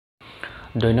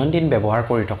দৈনন্দিন ব্যৱহাৰ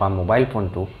কৰি থকা মোবাইল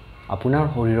ফোনটো আপোনাৰ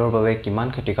শৰীৰৰ বাবে কিমান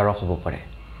ক্ষতিকাৰক হ'ব পাৰে?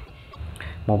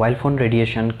 মোবাইল ফোন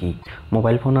ৰেডিয়েশ্যন কি?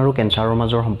 মোবাইল ফোন আৰু কেঞ্চাৰৰ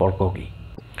মাজৰ সম্পৰ্ক কি?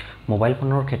 মোবাইল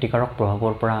ফোনৰ ক্ষতিকাৰক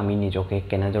প্ৰভাৱৰ পৰা আমি নিজকে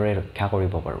কেনেদৰে ৰক্ষা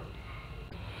কৰিব পাৰোঁ?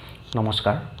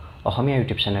 নমস্কাৰ, অসমীয়া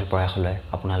ইউটিউব চেনেল প্ৰয়াসলৈ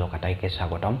আপোনালোক আটাইকে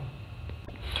স্বাগতম।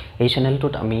 এই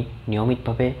চেনেলটোত আমি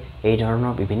নিয়মিতভাৱে এই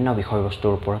ধৰণৰ বিভিন্ন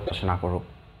বিষয়বস্তুৰ ওপৰত আলোচনা কৰোঁ।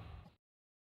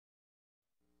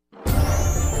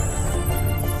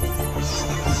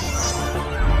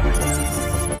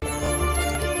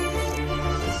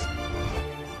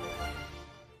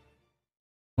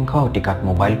 শতিকাত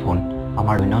মোবাইল ফোন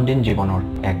আমাৰ দৈনন্দিন জীৱনৰ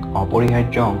এক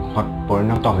অপৰিহাৰ্য অংশত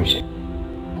পৰিণত হৈছে।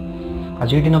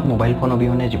 আজিৰ দিনত মোবাইল ফোন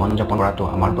অবিহনে জীৱন যাপন কৰাটো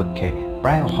আমাৰ পক্ষে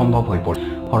প্ৰায় অসম্ভৱ হৈ পৰিছে।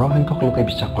 সৰহসংখ্যক লোকে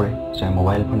বিশ্বাস কৰে যে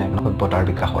মোবাইল ফোনে সভ্যতাৰ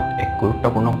বিকাশত এক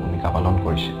গুৰুত্বপূৰ্ণ ভূমিকা পালন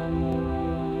কৰিছে।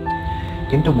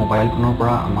 কিন্তু মোবাইল ফোনৰ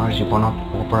পৰা আমাৰ জীৱনত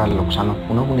হ'ব পৰা লোকচানত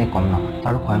কোনো গুণে কম নহয়।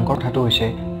 আৰু ভয়ংকৰ কথাটো হৈছে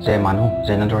যে মানুহ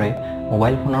যেনেদৰে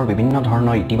মোবাইল ফোনৰ বিভিন্ন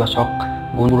ধৰণৰ ইতিবাচক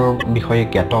গুণবোৰৰ বিষয়ে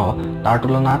জ্ঞাত, তাৰ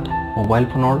তুলনাত মোবাইল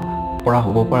ফোনৰ পৰা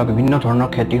হ'ব পৰা বিভিন্ন ধৰণৰ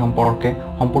ক্ষতি সম্পৰ্কে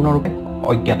সম্পূৰ্ণৰূপে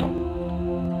অজ্ঞাত।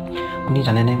 আপুনি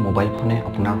জানেনে মোবাইল ফোনে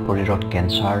আপোনাৰ শৰীৰত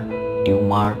কেঞ্চাৰ,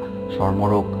 টিউমাৰ,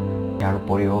 চৰ্মৰোগ, ইয়াৰ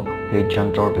উপৰিও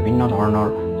হৃদযন্ত্ৰৰ বিভিন্ন ধৰণৰ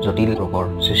জটিল ৰোগৰ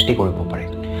সৃষ্টি কৰিব পাৰে।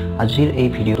 আজিৰ এই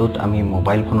ভিডিঅ'টোত আমি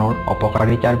মোবাইল ফোনৰ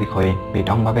অপকাৰিতাৰ বিষয়ে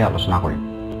বিতংভাৱে আলোচনা কৰিম।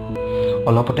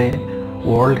 অলপতে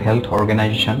ৱৰ্ল্ড হেল্থ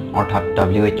অৰ্গেনাইজেশ্যন অৰ্থাৎ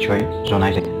WHO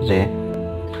জনাইছে যে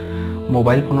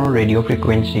মোবাইল ফোনৰ ৰেডিঅ'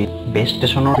 ফ্ৰিকুৱেঞ্চি বেছ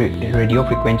ষ্টেচনৰ ৰেডিঅ'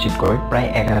 ফ্ৰিকুৱেঞ্চিতকৈ প্ৰায়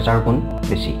 1000 গুণ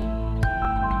বেছি।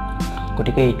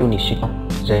 গতিকে এইটো নিশ্চিত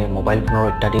যে মোবাইল ফোনৰ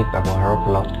অত্যাধিক ব্যৱহাৰৰ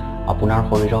ফলত আপোনাৰ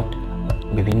শৰীৰত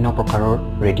বিভিন্ন প্ৰকাৰৰ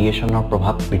ৰেডিয়েশ্যনৰ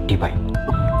প্ৰভাৱ বৃদ্ধি পায়।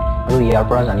 আৰু ইয়াৰ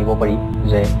পৰা জানিব পাৰি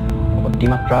যে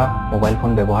অতিমাত্ৰা মোবাইল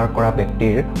ফোন ব্যৱহাৰ কৰা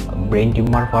ব্যক্তিৰ ব্ৰেইন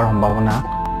টিউমাৰ হোৱাৰ সম্ভাৱনা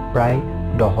প্ৰায়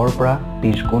 10ৰ পৰা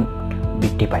 20 গুণ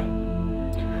বৃদ্ধি পায়।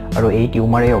 আৰু এই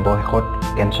টিউমাৰে অৱশেষত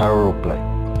কেঞ্চাৰৰ ৰূপ লয়।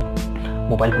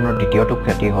 মোবাইল ফোনৰ দ্বিতীয়টো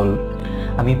ক্ষতি হ'ল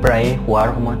আমি প্ৰায়ে শোৱাৰ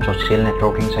সময়ত ছ'চিয়েল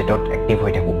নেটৱৰ্কিং ছাইটত এক্টিভ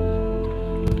হৈ থাকোঁ।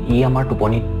 ই আমাৰ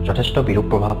টোপনিত যথেষ্ট বিৰূপ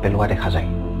প্ৰভাৱ পেলোৱা দেখা যায়।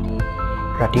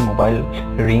 ৰাতি মোবাইল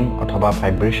ৰিং অথবা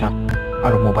ভাইব্ৰেশ্যন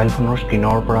আৰু মোবাইল ফোনৰ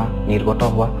স্ক্ৰীনৰ পৰা নিৰ্গত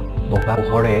হোৱা বগা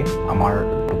পোহৰে আমাৰ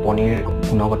টোপনিৰ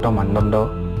গুণগত মানদণ্ড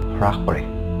হ্ৰাস কৰে।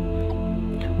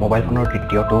 মোবাইল ফোনৰ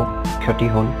তৃতীয়টো ক্ষতি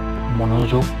হ'ল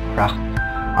মনোযোগ হ্ৰাস।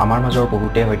 আমাৰ মাজৰ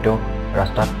বহুতে হয়তো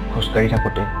ৰাস্তাত খোজকাঢ়ি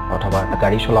থাকোঁতে অথবা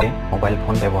গাড়ী চলাওঁতে মোবাইল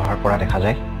ফোন ব্যৱহাৰ কৰা দেখা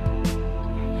যায়।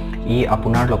 ই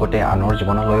আপোনাৰ লগতে আনৰ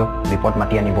জীৱনলৈও বিপদ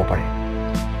মাতি আনিব পাৰে।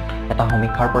 এটা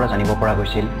সমীক্ষাৰ পৰা জানিব পৰা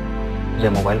গৈছিল যে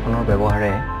মোবাইল ফোনৰ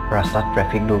ব্যৱহাৰে ৰাস্তাত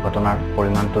ট্ৰেফিক দুৰ্ঘটনাৰ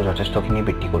পৰিমাণটো যথেষ্টখিনি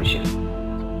বৃদ্ধি কৰিছিল।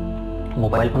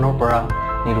 মোবাইল ফোনৰ পৰা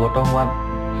নিৰ্গত হোৱা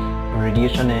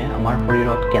ৰেডিয়েশ্যনে আমাৰ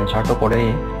শৰীৰত কেঞ্চাৰটো কৰেই,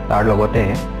 তাৰ লগতে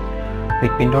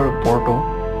হৃদপিণ্ডৰ ওপৰতো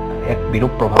এক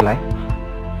বিৰূপ প্ৰভাৱ পেলায়।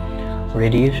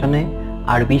 ৰেডিয়েশ্যনে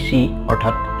RBC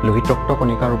অৰ্থাৎ লোহিত ৰক্ত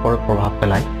কণিকাৰ ওপৰত প্ৰভাৱ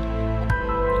পেলায়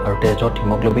আৰু তেজত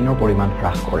হিমগ্ল'বিনৰ পৰিমাণ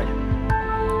হ্ৰাস কৰে।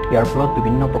 ইয়াৰ ফলত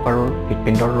বিভিন্ন প্ৰকাৰৰ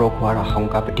হৃদপিণ্ডৰ ৰোগ হোৱাৰ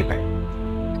আশংকা বৃদ্ধি পায়।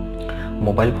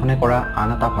 মোবাইল ফোনে কৰা আন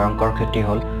এটা ভয়ংকৰ ক্ষতি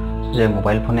হ'ল যে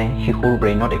মোবাইল ফোনে শিশুৰ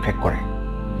ব্ৰেইনত ইফেক্ট কৰে।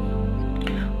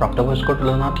 প্ৰাপ্তবয়স্কৰ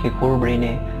তুলনাত শিশুৰ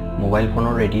ব্ৰেইনে মোবাইল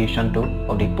ফোনৰ ৰেডিয়েশ্যনটো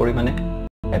অধিক পৰিমাণে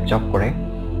এবজৰ্ব কৰে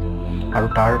আৰু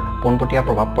তাৰ পোনপটীয়া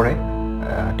প্ৰভাৱ পৰে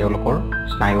তেওঁলোকৰ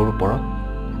স্নায়ুৰ ওপৰত।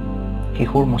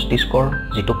 শিশুৰ মস্তিষ্কৰ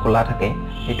যিটো খোলা থাকে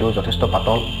সেইটো যথেষ্ট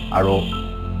পাতল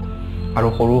আৰু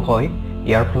সৰু হয়।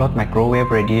 ইয়াৰ ফলত মাইক্ৰ'ৱেভ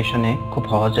ৰেডিয়েশ্যনে খুব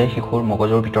সহজে শিশুৰ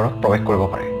মগজুৰ ভিতৰত প্ৰৱেশ কৰিব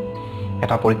পাৰে।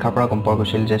 এটা পৰীক্ষাৰ পৰা গম পোৱা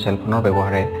গৈছিল যে চেলফোনৰ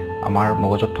ব্যৱহাৰে আমাৰ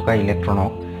মগজুত থকা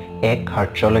ইলেক্ট্ৰনক 1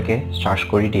 হাৰ্টজলৈকে চাৰ্জ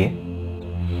কৰি দিয়ে।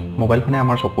 মোবাইল ফোনে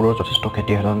আমাৰ চকুৰো যথেষ্ট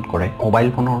ক্ষতিসাধন কৰে। মোবাইল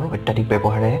ফোনৰ অত্যাধিক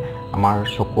ব্যৱহাৰে আমাৰ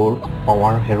চকুৰ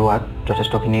পাৱাৰ হেৰুৱাত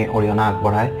যথেষ্টখিনি অৰিহণা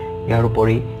আগবঢ়ায়। ইয়াৰ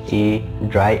উপৰি ই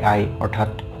ড্ৰাই আই অৰ্থাৎ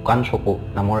শুকান চকু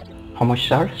নামৰ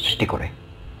সমস্যাৰ সৃষ্টি কৰে।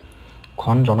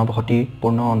 ঘন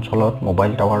জনবসতিপূৰ্ণ অঞ্চলত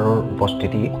মোবাইল টাৱাৰৰ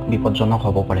উপস্থিতি বিপদজনক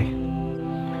হ'ব পাৰে।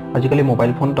 আজিকালি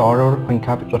মোবাইল ফোন টাৱাৰৰ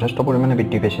সংখ্যা যথেষ্ট পৰিমাণে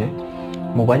বৃদ্ধি পাইছে।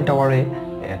 মোবাইল টাৱাৰে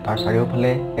তাৰ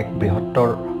চাৰিওফালে এক বৃহত্তৰ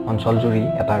অঞ্চল জুৰি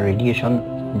এটা ৰেডিয়েশ্যন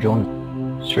জ'ন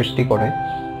সৃষ্টি কৰে।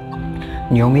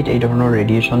 নিয়মিত এই ধৰণৰ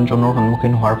ৰেডিয়েশ্যন জ'নৰ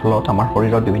সন্মুখীন হোৱাৰ ফলত আমাৰ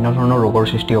শৰীৰত বিভিন্ন ধৰণৰ ৰোগৰ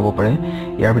সৃষ্টি হ'ব পাৰে।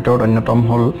 ইয়াৰ ভিতৰত অন্যতম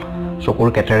হ'ল চকুৰ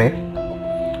কেটেৰেক্ট,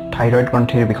 থাইৰয়ড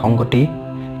গ্ৰন্থিৰ বিসংগতি,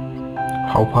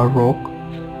 হাঁওফাঁওৰ ৰোগ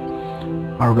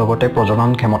আৰু লগতে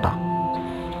প্ৰজনন ক্ষমতা।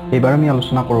 এইবাৰ আমি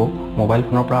আলোচনা কৰোঁ মোবাইল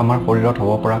ফোনৰ পৰা আমাৰ শৰীৰত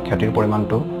হ'ব পৰা ক্ষতিৰ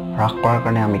পৰিমাণটো হ্ৰাস কৰাৰ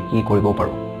কাৰণে আমি কি কৰিব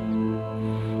পাৰোঁ।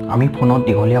 আমি ফোনত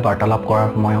দীঘলীয়া বাৰ্তালাপ কৰাৰ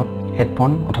সময়ত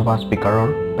হেডফোন অথবা স্পীকাৰৰ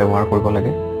ব্যৱহাৰ কৰিব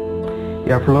লাগে।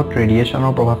 ইয়াৰ ফলত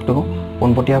ৰেডিয়েশ্যনৰ প্ৰভাৱটো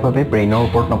পোনপটীয়াভাৱে ব্ৰেইনৰ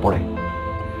ওপৰত নপৰে।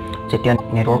 যেতিয়া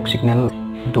নেটৱৰ্ক ছিগনেল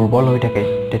দুৰ্বল হৈ থাকে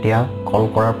তেতিয়া কল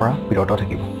কৰাৰ পৰা বিৰত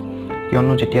থাকিব।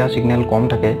 কিয়নো যেতিয়া সিগনেল কম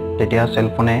থাকে তেতিয়া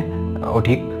সেলফোনে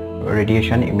অধিক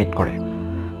ৰেডিয়েশ্যন ইমিট কৰে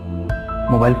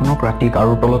মোবাইল ফোনক ৰাতি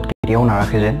গাৰুৰ তলত কেতিয়াও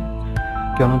নাৰাখে যেন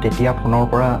কিয়নো তেতিয়া ফোনৰ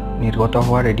পৰা নিৰ্গত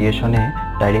হোৱা ৰেডিয়েশ্যনে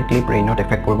ডাইৰেক্টলি ব্ৰেইনত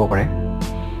এফেক্ট কৰিব পাৰে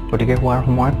গতিকে হোৱাৰ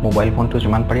সময়ত মোবাইল ফোনটো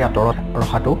যিমান পাৰি আঁতৰত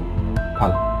ৰখাটো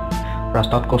ভাল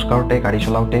ৰাস্তাত খোজ কাঢ়োঁতে গাড়ী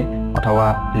চলাওঁতে অথবা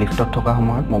লিফ্টত থকা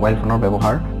সময়ত মোবাইল ফোনৰ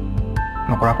ব্যৱহাৰ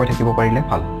নকৰাকৈ থাকিব পাৰিলে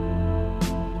ভাল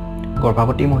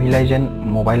গৰ্ভৱতী মহিলাই যেন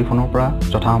মোবাইল ফোনৰ পৰা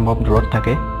যথাসম্ভৱ দূৰত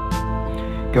থাকে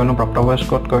কিয়নো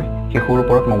প্ৰাপ্তবয়স্কতকৈ শিশুৰ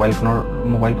ওপৰত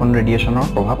মোবাইল ফোন ৰেডিয়েশ্যনৰ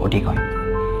প্ৰভাৱ অধিক হয়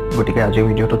গতিকে আজিৰ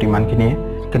ভিডিঅ'টোত ইমানখিনিয়ে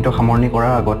কিন্তু সামৰণি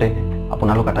কৰাৰ আগতে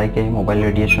আপোনালোক আটাইকে মোবাইল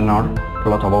ৰেডিয়েশ্যনৰ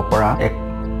ফলত হ'ব পৰা এক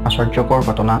আশ্চৰ্যকৰ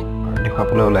ঘটনা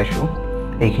দেখুৱাবলৈ ওলাইছোঁ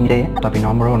এইখিনিতে এটা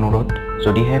বিনম্ৰ অনুৰোধ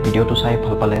যদিহে ভিডিঅ'টো চাই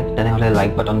ভাল পালে তেনেহ'লে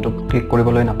লাইক বাটনটো ক্লিক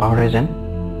কৰিবলৈ নাপাহৰে যেন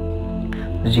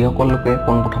যিসকল লোকে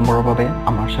পোনপ্ৰথমবাৰৰ বাবে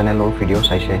আমাৰ চেনেলৰ ভিডিঅ'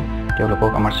 চাইছে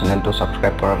তেওঁলোকক আমাৰ চেনেলটো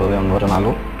ছাবস্ক্ৰাইব কৰাৰ বাবে অনুৰোধ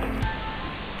জনালোঁ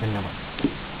ধন্যবাদ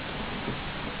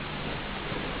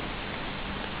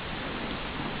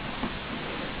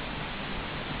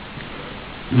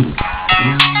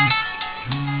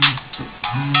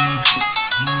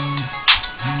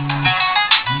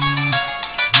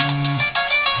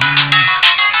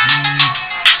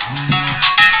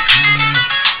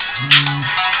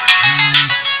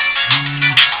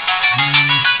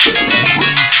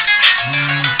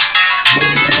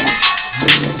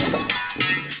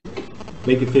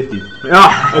Make it 50.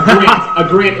 Oh. A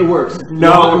grant, it works.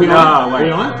 No, Are we on? Are we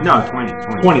on? No,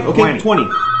 20. 20, okay, 20.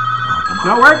 It's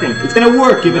not working. It's gonna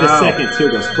work, give it a No. second. Here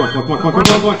it goes. Come on, come on, come on,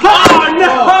 come on, come on. Oh,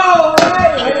 no!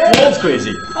 That's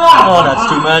crazy. Oh, that's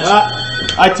too much.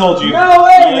 I told you. No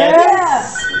way,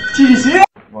 Yes.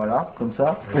 Voilà, comme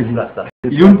ça. Vas-y, basta.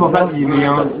 Il est où le portable? Il est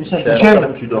un...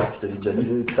 Michel, tu dors, je te l'ai déjà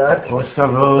dit. Tac. Oh, ça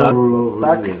va.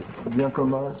 Tac. Bien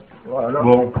comme ça. Voilà.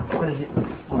 Bon. Vas-y.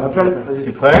 On appelle.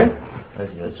 C'est prêt?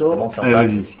 Vas-y, commence à Allez,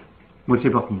 vas-y. Moi, c'est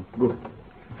parti. Go.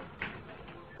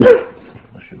 Je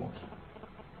suis bon.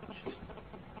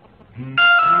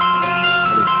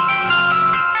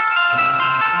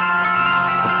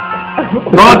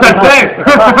 Non, ça le fait.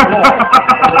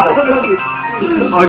 Oh,